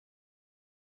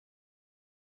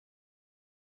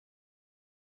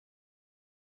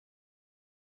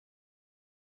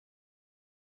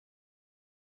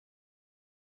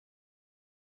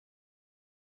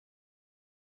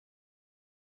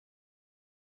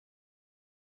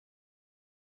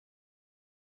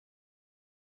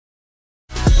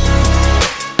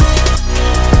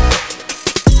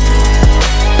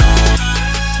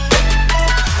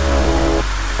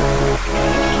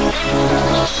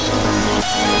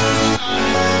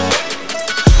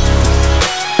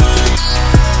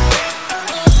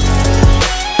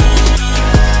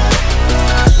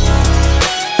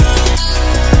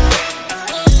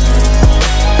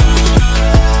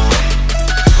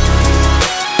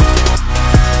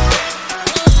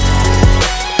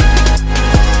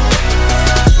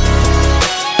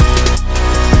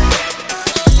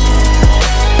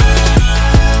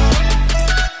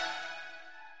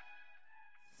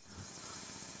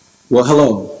Well,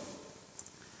 hello.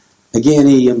 Again,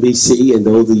 MBC, and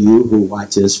those of you who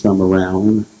watch us from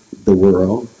around the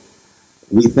world,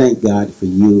 we thank God for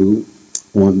you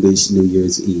on this New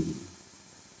Year's Eve.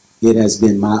 It has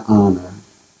been my honor,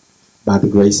 by the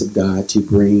grace of God, to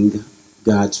bring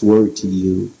God's word to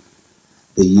you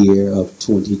the year of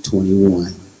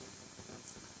 2021.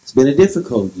 It's been a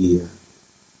difficult year,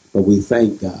 but we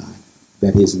thank God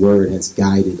that his word has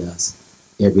guided us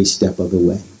every step of the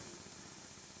way.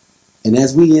 And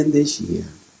as we end this year,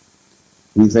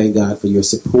 we thank God for your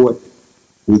support.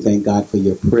 We thank God for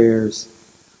your prayers.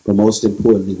 But most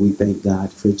importantly, we thank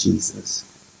God for Jesus,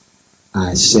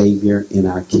 our Savior and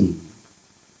our King.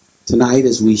 Tonight,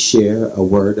 as we share a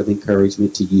word of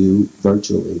encouragement to you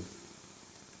virtually,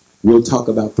 we'll talk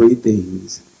about three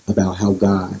things about how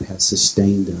God has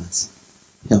sustained us,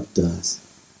 helped us,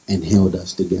 and held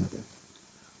us together.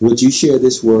 Would you share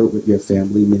this word with your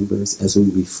family members as we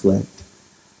reflect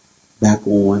back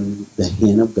on the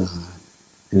hand of God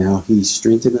and how he's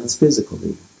strengthened us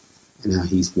physically and how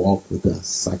he's walked with us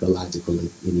psychologically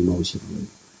and emotionally?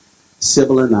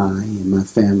 Sybil and I and my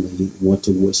family want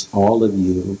to wish all of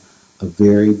you a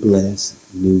very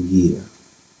blessed new year.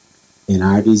 And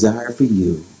our desire for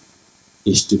you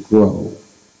is to grow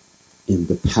in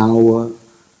the power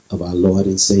of our Lord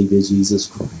and Savior Jesus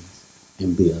Christ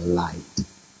and be a light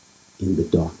in the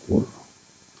dark world.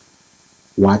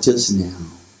 Watch us now.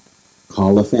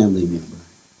 Call a family member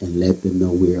and let them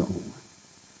know we're on.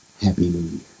 Happy New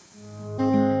Year.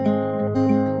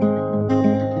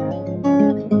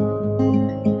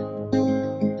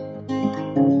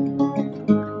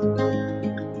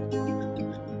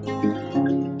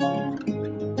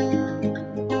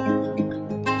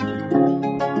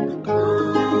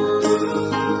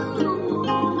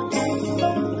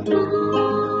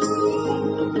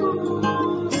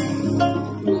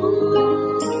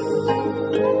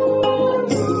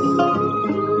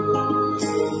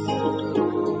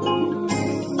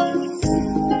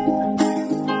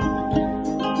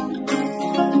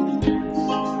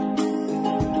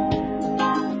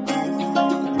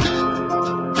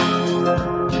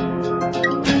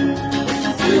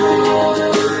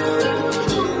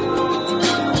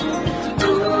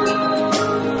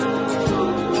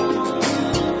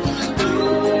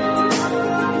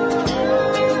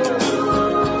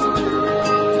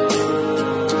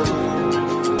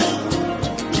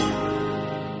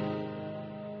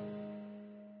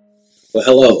 Well,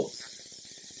 hello.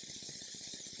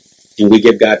 And we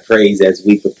give God praise as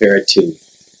we prepare to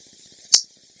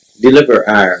deliver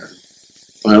our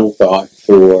final thought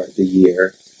for the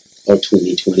year of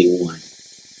 2021.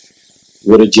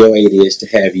 What a joy it is to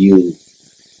have you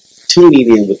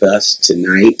tuning in with us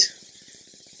tonight,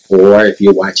 or if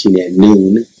you're watching at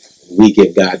noon, we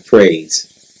give God praise.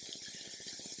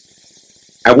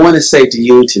 I want to say to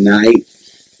you tonight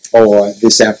or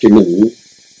this afternoon,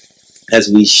 as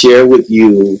we share with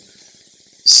you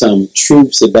some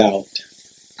truths about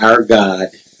our God,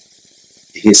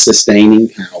 his sustaining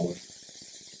power,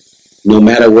 no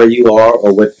matter where you are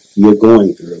or what you're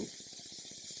going through,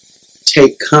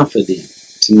 take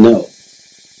confidence to know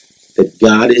that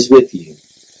God is with you.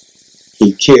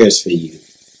 He cares for you,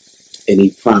 and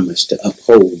he promised to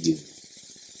uphold you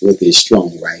with his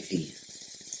strong right hand.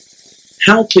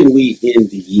 How can we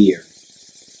end the year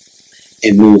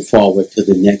and move forward to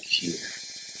the next year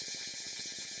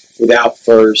without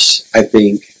first, I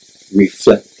think,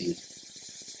 reflecting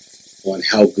on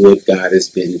how good God has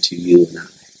been to you and I?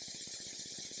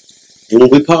 And when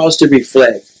we pause to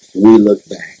reflect, we look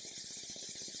back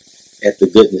at the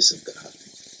goodness of God.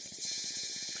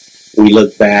 We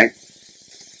look back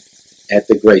at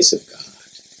the grace of God.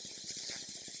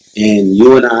 And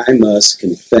you and I must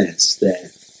confess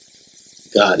that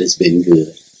God has been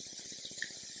good.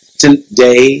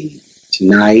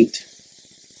 Tonight,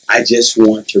 I just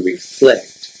want to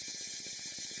reflect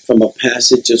from a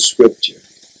passage of scripture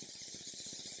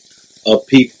of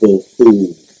people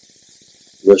who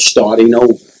were starting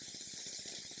over,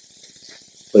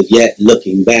 but yet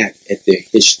looking back at their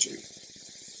history.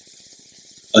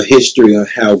 A history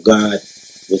of how God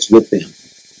was with them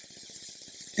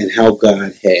and how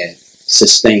God had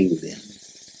sustained them.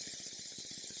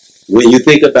 When you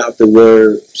think about the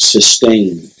word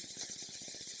sustain,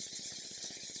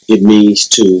 it means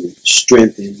to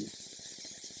strengthen,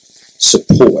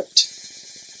 support,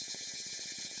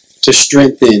 to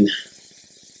strengthen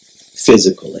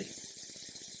physically.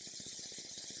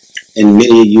 And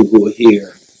many of you who are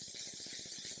here,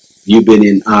 you've been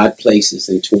in odd places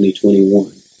in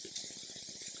 2021.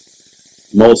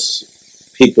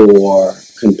 Most people are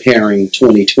comparing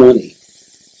 2020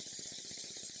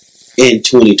 in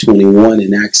 2021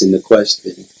 and asking the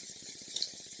question,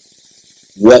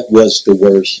 what was the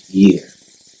worst year?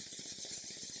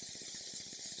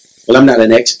 Well, I'm not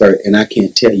an expert and I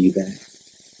can't tell you that.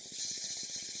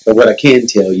 But what I can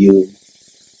tell you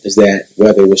is that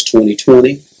whether it was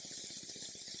 2020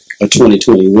 or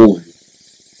 2021,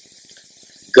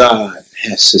 God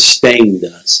has sustained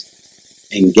us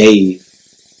and gave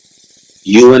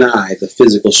you and I the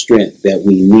physical strength that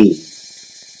we need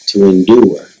to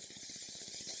endure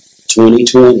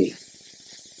 2020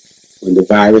 when the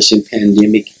virus and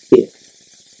pandemic hit,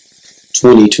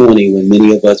 2020 when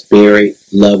many of us buried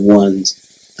loved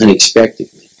ones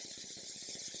unexpectedly.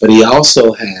 But he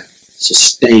also has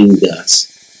sustained us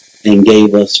and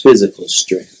gave us physical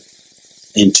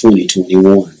strength in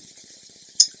 2021.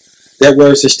 That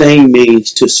word sustain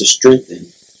means to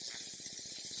strengthen,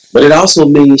 but it also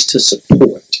means to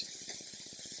support.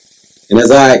 And as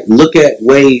I look at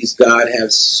ways God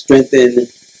has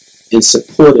strengthened and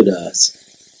supported us,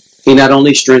 he not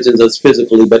only strengthens us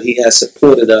physically, but he has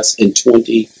supported us in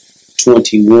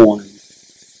 2021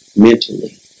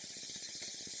 mentally.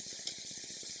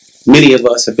 Many of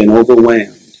us have been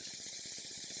overwhelmed,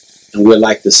 and we're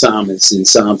like the psalmist in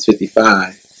Psalms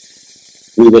 55.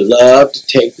 We would love to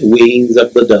take the wings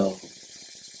of the dove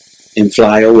and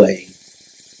fly away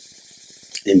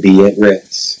and be at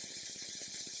rest.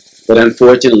 But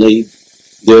unfortunately,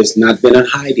 there's not been a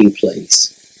hiding place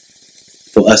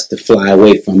for us to fly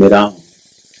away from it all.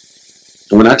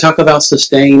 And when I talk about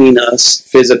sustaining us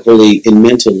physically and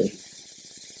mentally,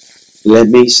 let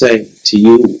me say to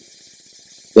you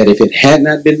that if it had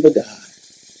not been for God,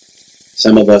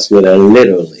 some of us would have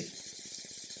literally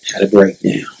had a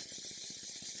breakdown.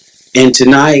 And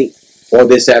tonight or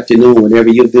this afternoon, whenever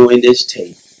you're doing this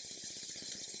tape,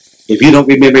 if you don't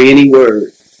remember any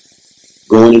word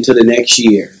going into the next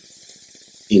year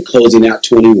and closing out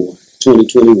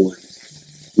 2021,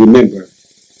 remember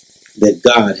that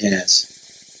God has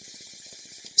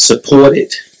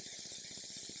supported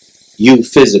you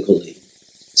physically,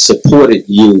 supported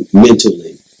you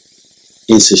mentally,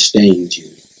 and sustained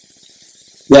you.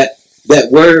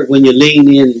 That word, when you lean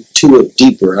into it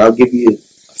deeper, I'll give you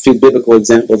a few biblical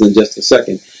examples in just a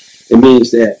second. It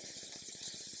means that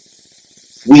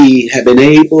we have been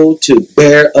able to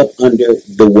bear up under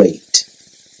the weight.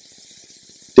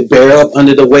 To bear up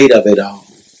under the weight of it all.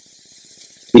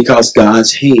 Because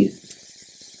God's hand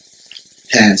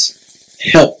has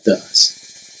helped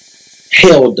us,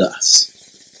 held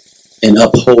us, and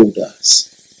uphold us.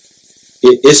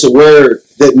 It's a word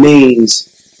that means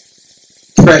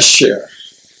pressure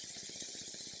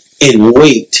and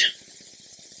weight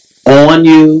on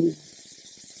you,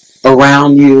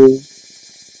 around you,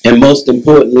 and most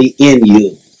importantly, in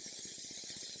you.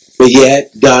 But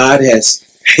yet, God has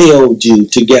held you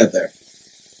together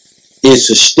and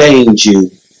sustained you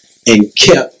and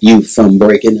kept you from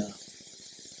breaking up.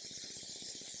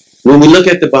 When we look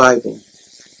at the Bible,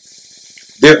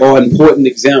 there are important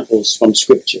examples from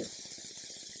Scripture.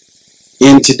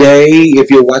 And today,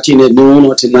 if you're watching at noon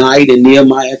or tonight in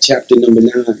Nehemiah chapter number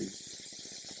 9,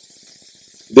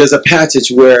 there's a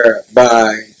passage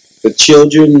whereby the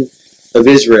children of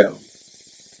Israel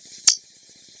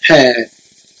had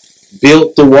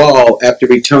built the wall after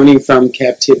returning from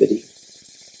captivity.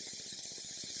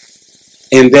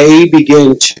 And they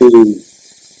began to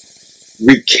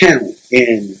recount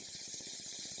and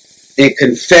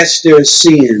confess their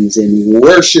sins and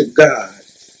worship God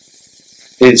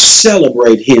and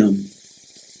celebrate him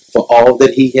for all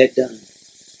that he had done.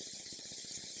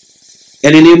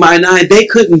 And in Nehemiah 9, they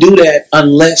couldn't do that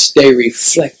unless they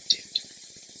reflected,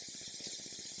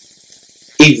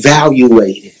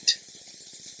 evaluated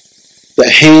the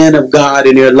hand of God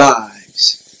in their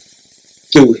lives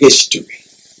through history.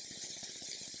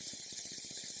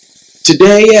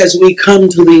 Today, as we come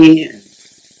to the end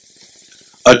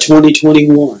of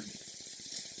 2021,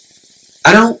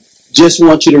 I don't just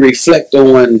want you to reflect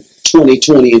on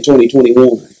 2020 and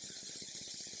 2021.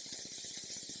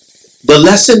 The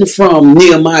lesson from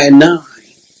Nehemiah 9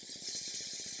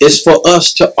 is for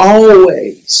us to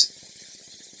always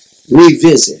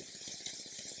revisit,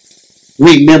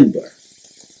 remember,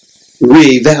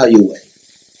 reevaluate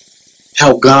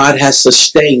how God has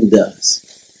sustained us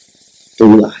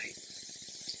through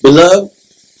life. Beloved,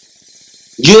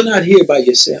 you're not here by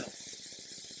yourself.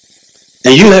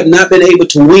 And you have not been able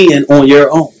to win on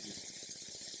your own.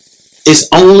 It's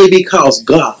only because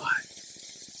God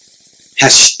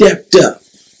has stepped up,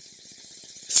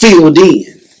 filled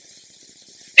in,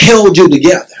 held you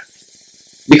together,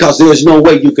 because there's no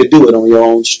way you could do it on your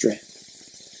own strength.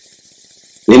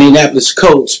 The Indianapolis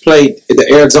Colts played the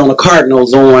Arizona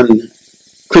Cardinals on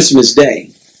Christmas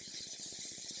Day.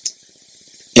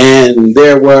 And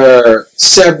there were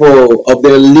several of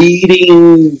their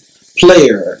leading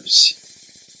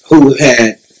players who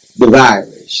had the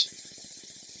virus.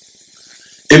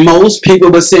 And most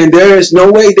people were saying there is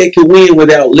no way they could win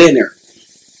without Leonard,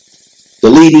 the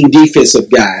leading defensive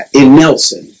guy, in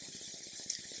Nelson,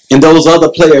 and those other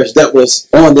players that was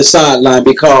on the sideline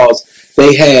because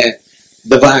they had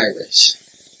the virus.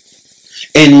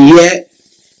 And yet,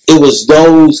 it was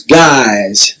those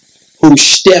guys who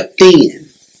stepped in,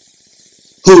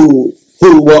 who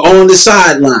were on the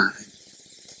sideline,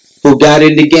 who got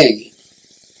in the game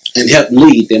and helped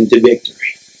lead them to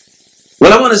victory.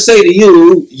 What I want to say to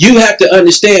you, you have to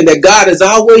understand that God has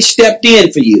always stepped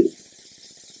in for you.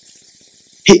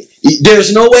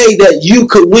 There's no way that you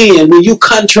could win when you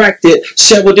contracted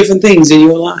several different things in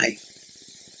your life.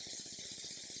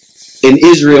 And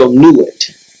Israel knew it.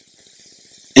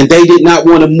 And they did not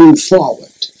want to move forward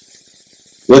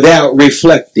without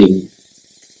reflecting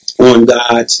on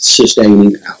God's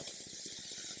sustaining power.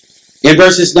 In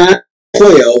verses 9 and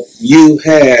 12, you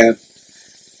have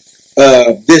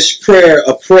this prayer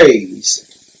of praise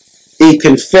in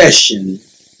confession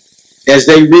as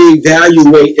they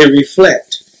reevaluate and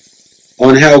reflect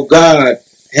on how God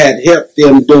had helped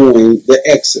them during the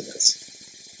Exodus.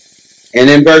 And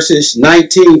in verses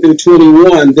 19 through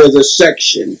 21, there's a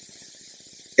section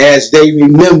as they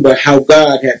remember how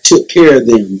God had took care of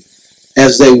them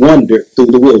as they wandered through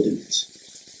the wilderness.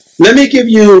 Let me give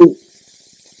you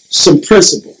some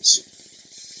principles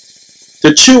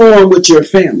to chew on with your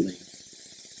family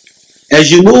as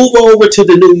you move over to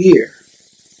the new year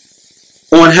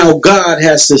on how God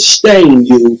has sustained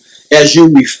you as you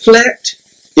reflect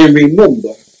and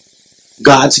remember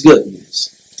God's goodness.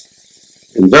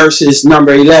 In verses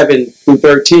number 11 through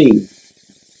 13,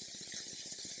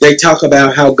 they talk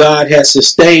about how God has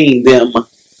sustained them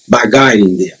by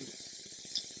guiding them.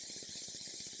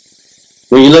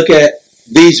 When you look at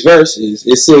these verses,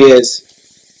 it says,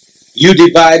 you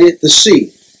divided the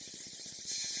sea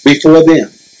before them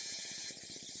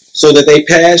so that they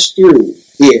passed through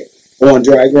it on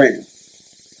dry ground.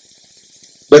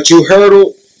 But you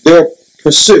hurled their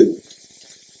pursuit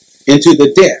into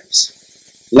the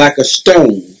depths like a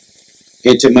stone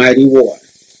into mighty water.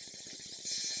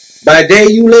 By day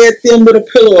you led them with a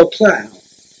pillar of cloud,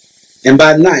 and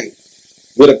by night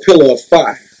with a pillar of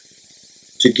fire,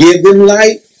 to give them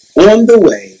light on the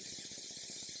way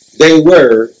they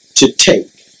were to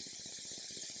take.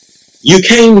 You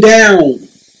came down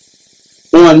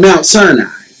on Mount Sinai.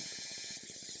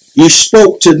 You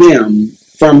spoke to them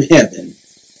from heaven.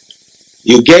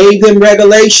 You gave them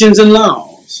regulations and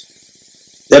laws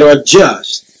that are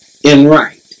just and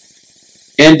right,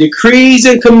 and decrees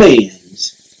and commands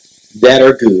that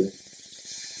are good.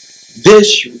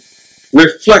 This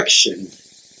reflection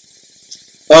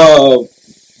of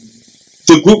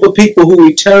the group of people who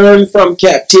returned from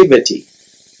captivity,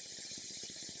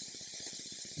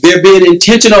 they're being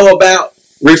intentional about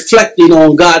reflecting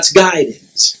on God's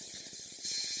guidance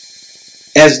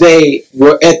as they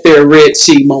were at their Red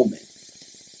Sea moment.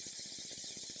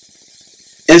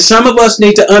 And some of us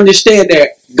need to understand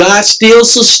that God still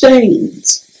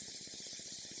sustains.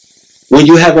 When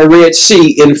you have a Red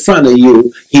Sea in front of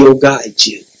you, He'll guide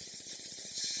you.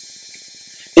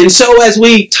 And so as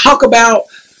we talk about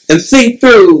and think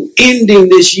through ending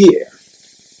this year,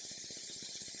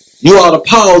 you ought to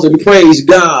pause and praise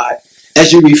God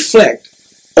as you reflect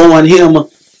on Him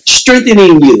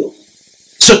strengthening you,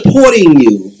 supporting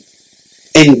you,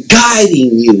 and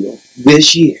guiding you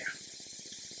this year.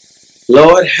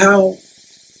 Lord, how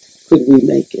could we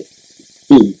make it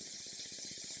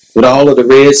with all of the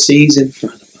Red Seas in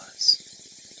front of us?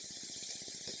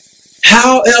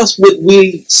 How else would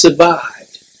we survive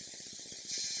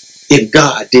if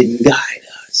God didn't guide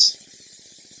us?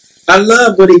 I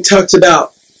love when he talks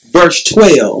about verse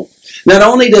 12. Not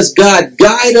only does God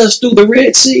guide us through the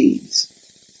Red Seas,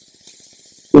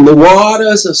 when the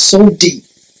waters are so deep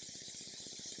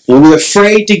and we're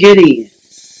afraid to get in,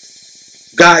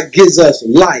 God gives us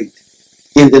light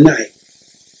in the night.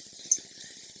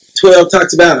 12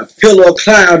 talks about a pillar of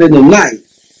cloud in the night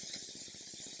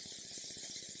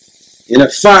and a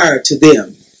fire to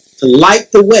them to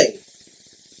light the way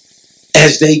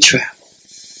as they travel.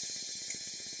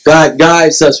 God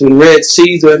guides us when Red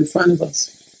Seas are in front of us.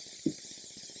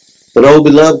 But oh,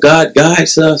 beloved, God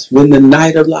guides us when the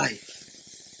night of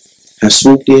life has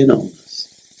swooped in on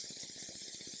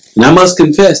us. And I must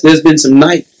confess, there's been some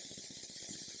night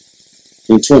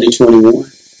in 2021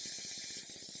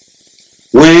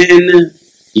 when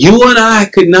you and I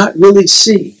could not really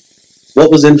see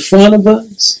what was in front of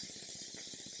us,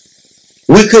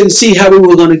 We couldn't see how we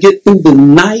were going to get through the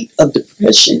night of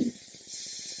depression,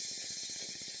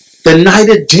 the night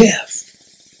of death,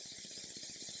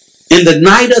 and the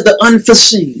night of the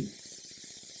unforeseen.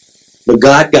 But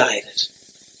God guided.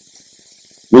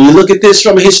 When you look at this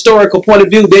from a historical point of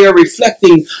view, they are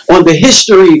reflecting on the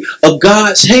history of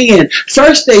God's hand.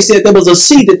 First, they said there was a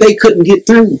sea that they couldn't get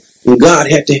through, and God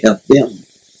had to help them.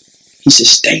 He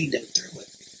sustained them through it.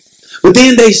 But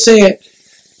then they said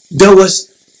there was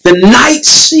the night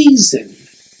season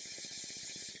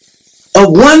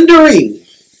of wondering,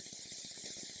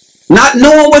 not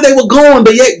knowing where they were going,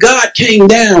 but yet God came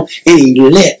down and he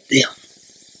led them.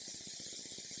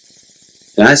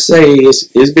 And I say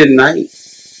it's been night.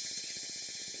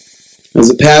 As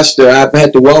a pastor, I've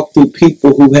had to walk through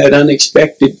people who had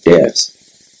unexpected deaths,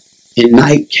 and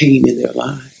night came in their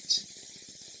lives.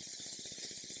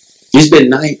 It's been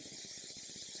night.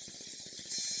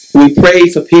 We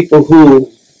prayed for people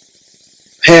who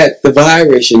had the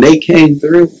virus and they came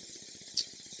through.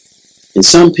 And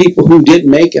some people who didn't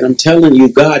make it, I'm telling you,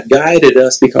 God guided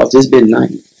us because it's been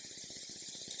night.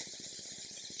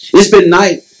 It's been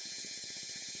night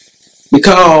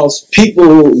because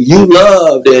people you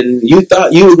loved and you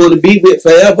thought you were going to be with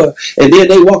forever, and then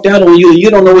they walked out on you and you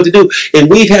don't know what to do. And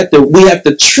we have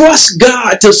to trust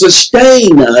God to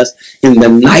sustain us in the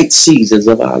night seasons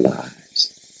of our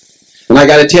lives. And I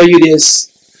got to tell you this,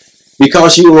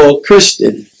 because you are a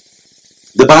Christian,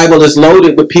 the Bible is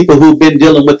loaded with people who've been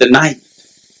dealing with the night.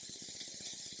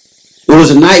 It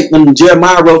was a night when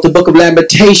Jeremiah wrote the book of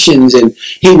Lamentations, and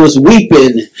he was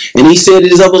weeping, and he said,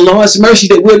 it is of the Lord's mercy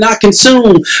that we're not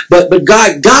consumed, but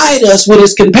God guide us with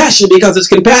his compassion, because his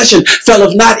compassion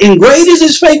felleth not, and great is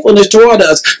his faithfulness toward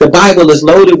us. The Bible is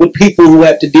loaded with people who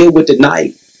have to deal with the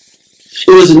night.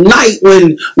 It was a night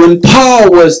when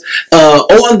Paul was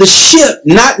on the ship,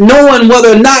 not knowing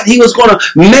whether or not he was going to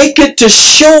make it to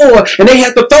shore, and they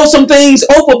had to throw some things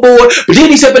overboard. But then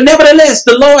he said, but nevertheless,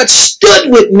 the Lord stood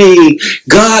with me.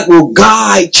 God will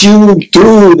guide you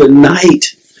through the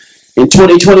night. In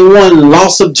 2021,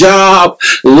 loss of job,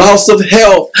 loss of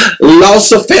health,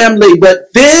 loss of family.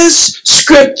 But this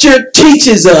scripture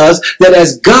teaches us that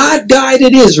as God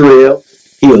guided Israel,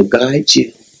 he will guide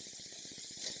you.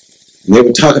 And they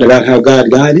were talking about how God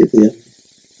guided them.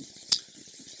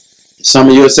 Some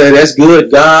of you will say, that's good,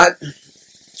 God.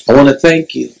 I want to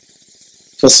thank you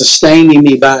for sustaining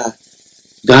me by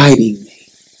guiding me.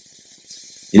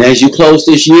 And as you close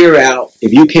this year out,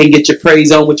 if you can't get your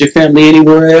praise on with your family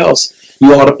anywhere else,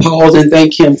 you ought to pause and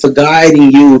thank him for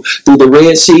guiding you through the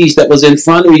Red Seas that was in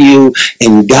front of you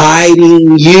and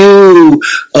guiding you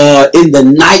in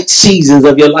the night seasons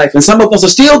of your life. And some of us are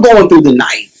still going through the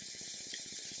night.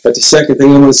 But the second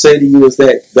thing I want to say to you is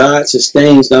that God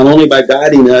sustains not only by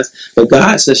guiding us, but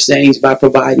God sustains by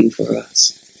providing for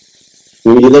us.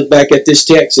 When you look back at this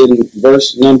text in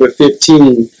verse number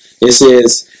 15, it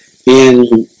says,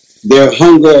 in their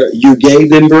hunger you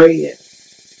gave them bread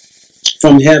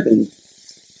from heaven.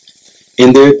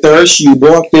 In their thirst you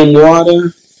brought them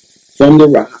water from the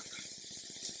rock.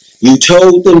 You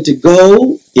told them to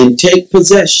go and take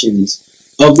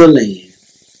possessions of the land,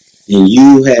 and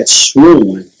you had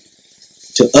sworn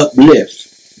to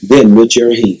uplift them with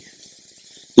your hand.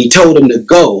 He told them to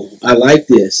go, I like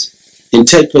this, and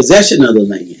take possession of the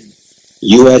land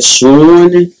you had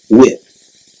sworn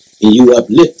with, and you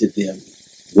uplifted them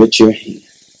with your hand.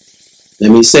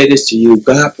 Let me say this to you,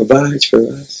 God provides for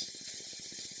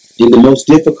us in the most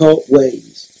difficult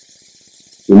ways.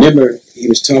 Remember, he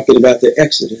was talking about the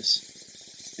Exodus,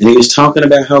 and he was talking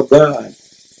about how God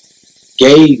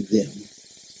gave them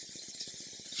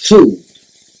food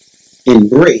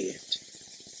and bread.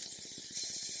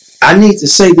 I need to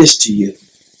say this to you.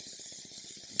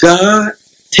 God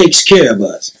takes care of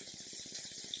us.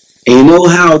 And you know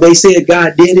how they said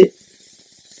God did it?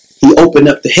 He opened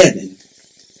up the heaven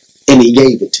and he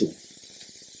gave it to them.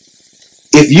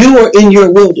 If you are in your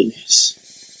wilderness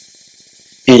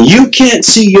and you can't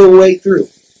see your way through,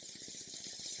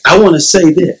 I want to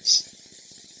say this.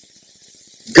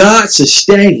 God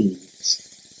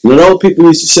sustains. The old people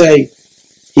used to say,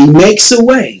 he makes a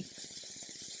way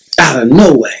out of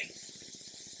no way.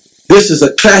 This is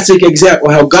a classic example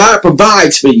of how God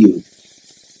provides for you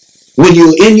when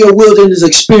you're in your wilderness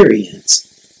experience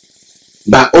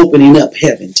by opening up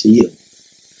heaven to you.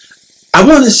 I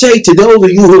want to say to those of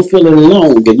you who are feeling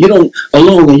alone and you don't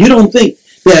think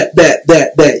that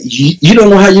you don't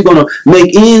know how you're going to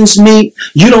make ends meet.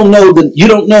 You don't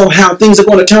know how things are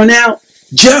going to turn out.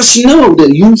 Just know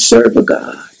that you serve a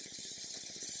God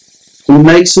who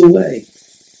makes a way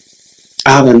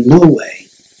out of no way.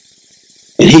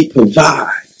 And he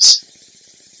provides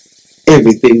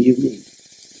everything you need.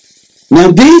 Now,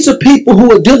 these are people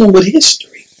who are dealing with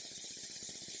history.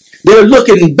 They're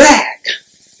looking back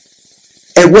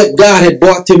at what God had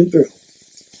brought them through.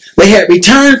 They had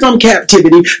returned from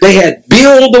captivity. They had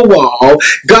built the wall.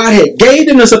 God had gave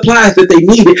them the supplies that they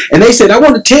needed. And they said, I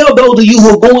want to tell those of you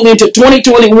who are going into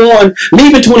 2021,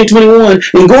 leaving 2021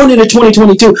 and going into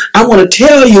 2022, I want to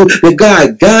tell you that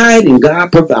God guides and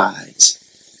God provides.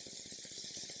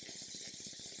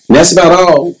 And that's about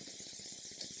all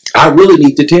I really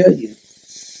need to tell you,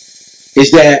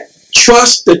 is that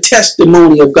trust the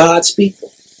testimony of God's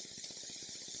people,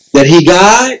 that he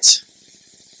guides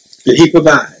and he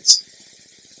provides.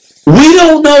 We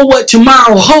don't know what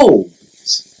tomorrow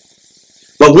holds,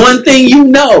 but one thing you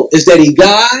know is that he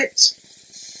guides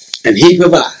and he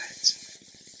provides.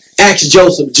 Ask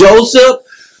Joseph. Joseph,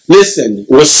 listen,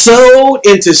 was sold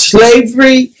into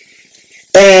slavery,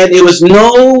 and it was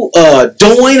no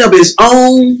doing of his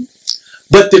own.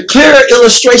 But the clearer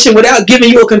illustration, without giving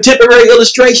you a contemporary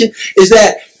illustration, is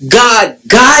that God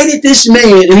guided this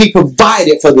man and he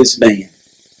provided for this man.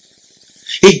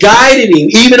 He guided him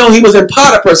even though he was in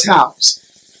Potiphar's house.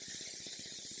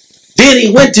 Then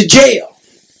he went to jail.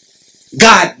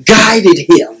 God guided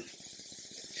him.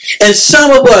 And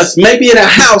some of us may be in a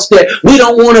house that we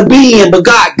don't want to be in, but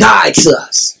God guides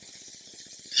us.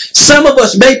 Some of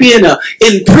us may be in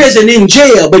prison, in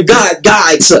jail, but God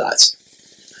guides us.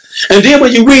 And then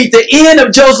when you read the end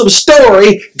of Joseph's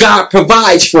story, God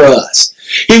provides for us.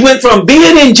 He went from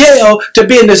being in jail to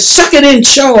being the second in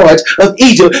charge of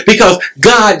Egypt because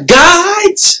God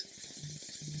guides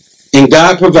and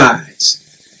God provides.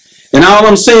 And all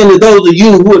I'm saying to those of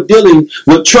you who are dealing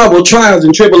with trouble, trials,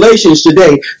 and tribulations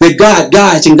today, that God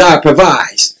guides and God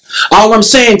provides. All I'm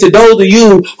saying to those of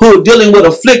you who are dealing with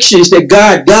afflictions, that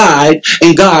God guides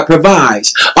and God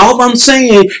provides. All I'm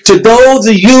saying to those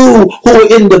of you who are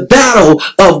in the battle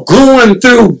of going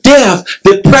through death,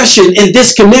 depression, and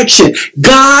disconnection,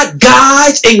 God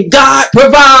guides and God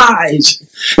provides.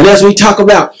 And as we talk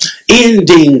about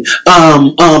ending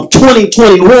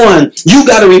 2021, you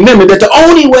got to remember that the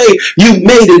only way you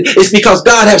made it is because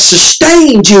God has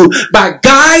sustained you by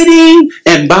guiding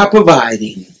and by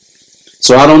providing.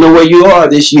 So I don't know where you are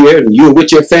this year, and you're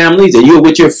with your families and you're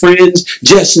with your friends.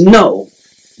 Just know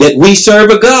that we serve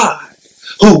a God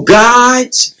who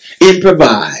guides and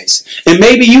provides. And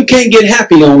maybe you can't get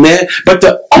happy on that, but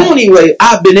the only way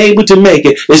I've been able to make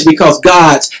it is because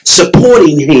God's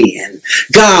supporting hand,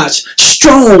 God's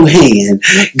strong hand,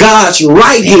 God's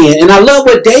right hand. And I love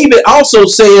what David also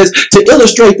says to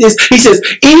illustrate this. He says,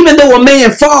 even though a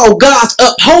man fall, God's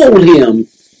uphold him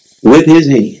with his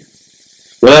hand.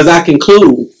 Well, as I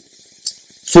conclude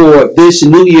for this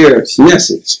New Year's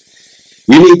message,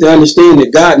 you need to understand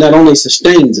that God not only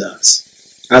sustains us,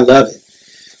 I love it,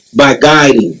 by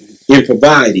guiding and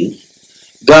providing.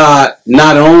 God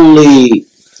not only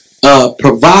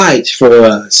provides for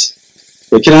us,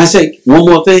 but can I say one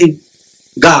more thing?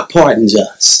 God pardons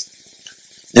us.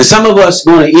 And some of us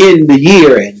are going to end the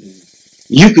year, and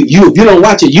if you don't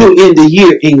watch it, you'll end the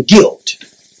year in guilt.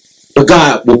 But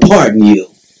God will pardon you.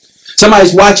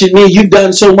 Somebody's watching me, you've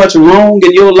done so much wrong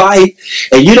in your life,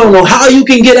 and you don't know how you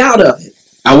can get out of it.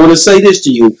 I want to say this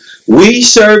to you. We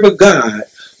serve a God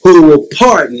who will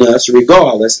pardon us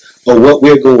regardless of what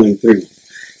we're going through.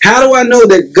 How do I know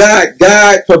that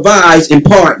God provides and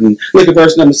pardons? Look at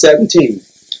verse number 17.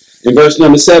 In verse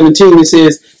number 17, it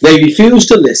says, they refused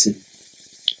to listen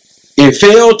and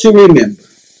failed to remember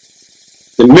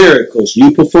the miracles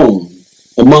you performed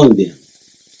among them.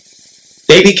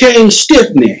 They became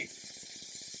stiff-necked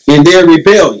in their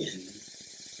rebellion,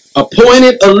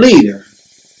 appointed a leader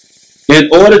in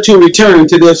order to return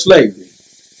to their slavery.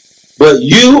 But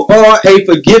you are a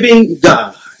forgiving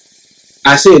God.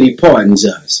 I said he pardons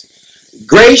us.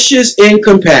 Gracious in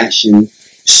compassion,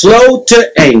 slow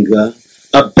to anger,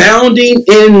 abounding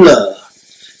in love.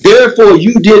 Therefore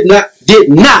you did not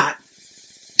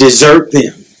desert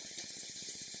them.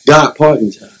 God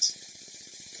pardons us.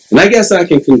 And I guess I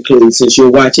can conclude, since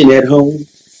you're watching at home,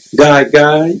 God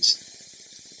guides,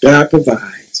 God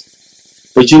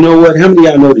provides. But you know what? How many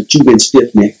of y'all know that you've been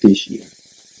stiff-necked this year?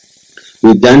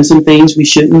 We've done some things we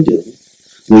shouldn't do.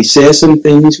 We said some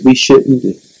things we shouldn't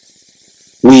do.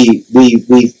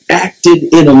 We've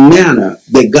acted in a manner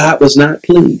that God was not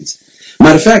pleased.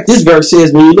 Matter of fact, this verse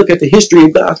says when you look at the history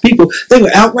of God's people, they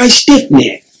were outright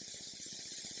stiff-necked.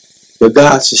 But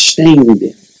God sustained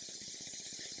them.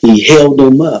 He held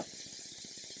them up.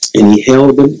 And he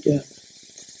held them together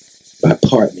by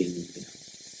pardoning them.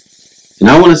 And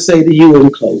I want to say to you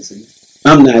in closing,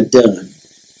 I'm not done.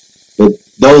 But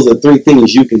those are three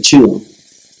things you can chew on.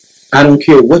 I don't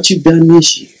care what you've done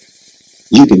this year.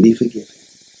 You can be forgiven.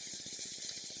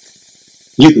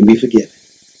 you can be forgiven.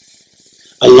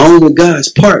 Along with God's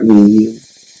pardoning you,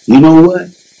 you know what?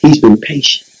 He's been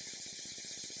patient.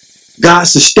 God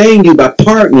sustained you by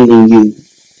pardoning you,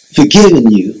 forgiving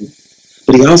you,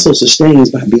 but he also sustains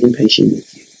by being patient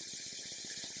with you.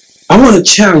 I want to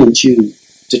challenge you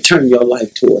to turn your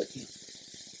life toward him.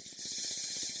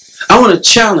 I want to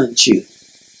challenge you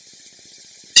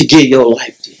to give your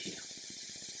life to him.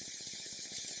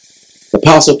 The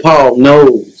Apostle Paul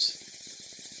knows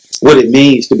what it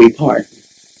means to be pardoned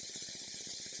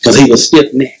because he was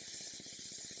stiff-necked,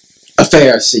 a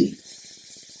Pharisee.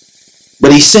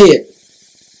 But he said,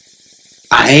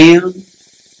 I am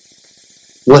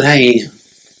what I am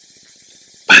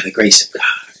by the grace of God.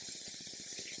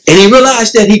 And he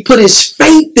realized that he put his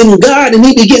faith in God and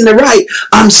he began to write,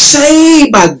 I'm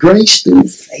saved by grace through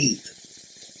faith.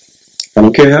 I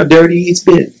don't care how dirty he's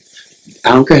been. I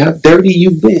don't care how dirty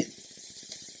you've been.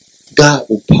 God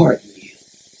will pardon you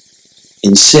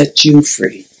and set you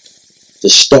free to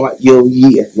start your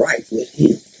year right with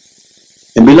him.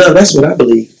 And beloved, that's what I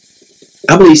believe.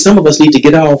 I believe some of us need to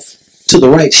get off to the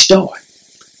right start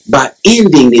by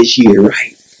ending this year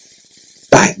right,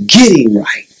 by getting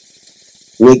right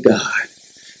with God.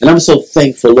 And I'm so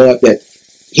thankful, Lord, that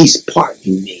he's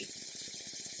pardoning me.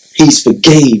 He's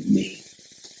forgave me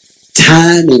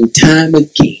time and time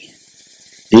again.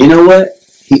 And you know what?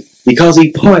 Because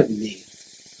he pardoned me,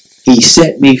 he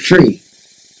set me free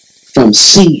from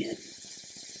sin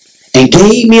and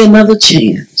gave me another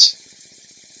chance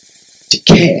to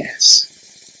cast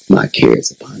my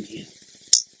cares upon him.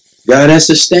 God has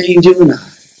sustained you and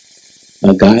I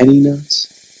by guiding us,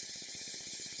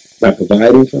 by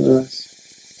providing for us,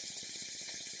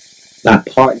 by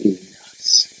pardoning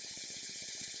us,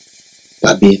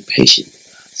 by being patient with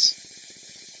us.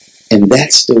 And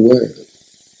that's the word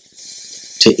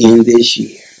to end this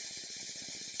year.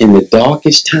 In the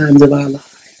darkest times of our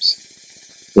lives,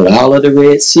 with all of the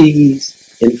Red Seas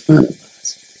in front of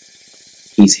us,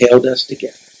 he's held us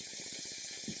together.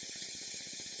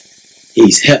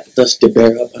 He's helped us to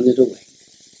bear up under the weight.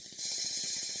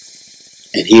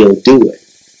 And he'll do it,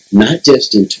 not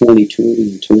just in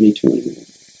 2020 and 2021.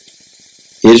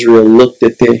 Israel looked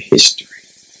at their history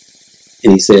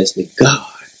and he says that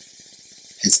God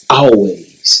has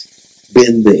always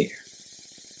been there,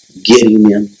 getting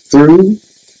them through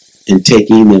and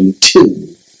taking them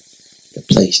to the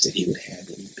place that he would have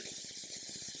them be.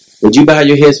 Would you bow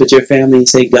your heads with your family and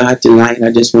say, God, tonight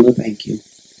I just want to thank you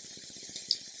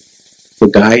for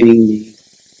guiding me,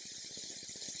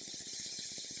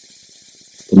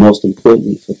 but most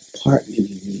importantly for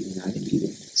pardoning me when I didn't even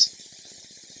listen,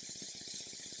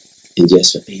 and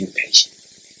just for being patient.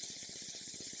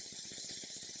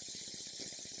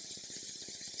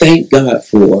 Thank God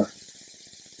for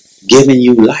giving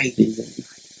you life in your life.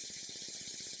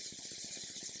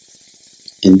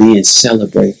 And then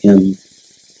celebrate him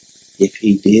if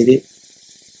he did it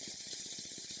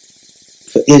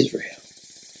for Israel.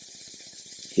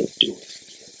 He'll do it for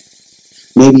you.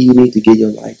 Maybe you need to give your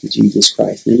life to Jesus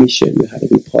Christ. Let me show you how to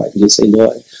be pardoned. Just say,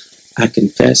 Lord, I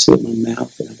confess with my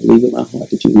mouth and I believe in my heart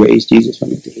that you raised Jesus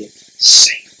from the dead.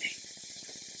 Save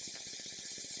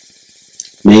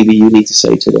me. Maybe you need to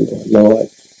say to the Lord,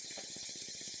 Lord,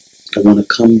 I want to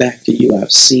come back to you.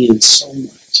 I've sinned so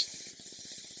much.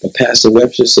 But Pastor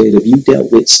Webster said, if you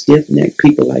dealt with stiff-necked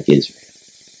people like Israel,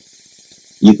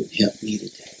 you can help me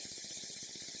today.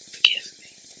 Forgive me.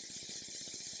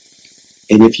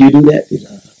 And if you do that,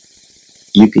 beloved,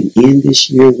 you can end this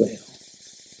year well.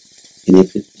 And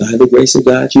if by the grace of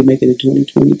God you make it in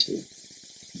 2022,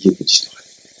 you can start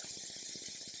it well.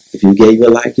 If you gave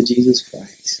your life to Jesus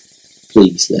Christ,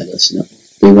 please let us know.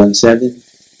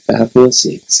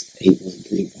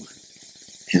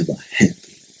 317-546-8131. Have a happy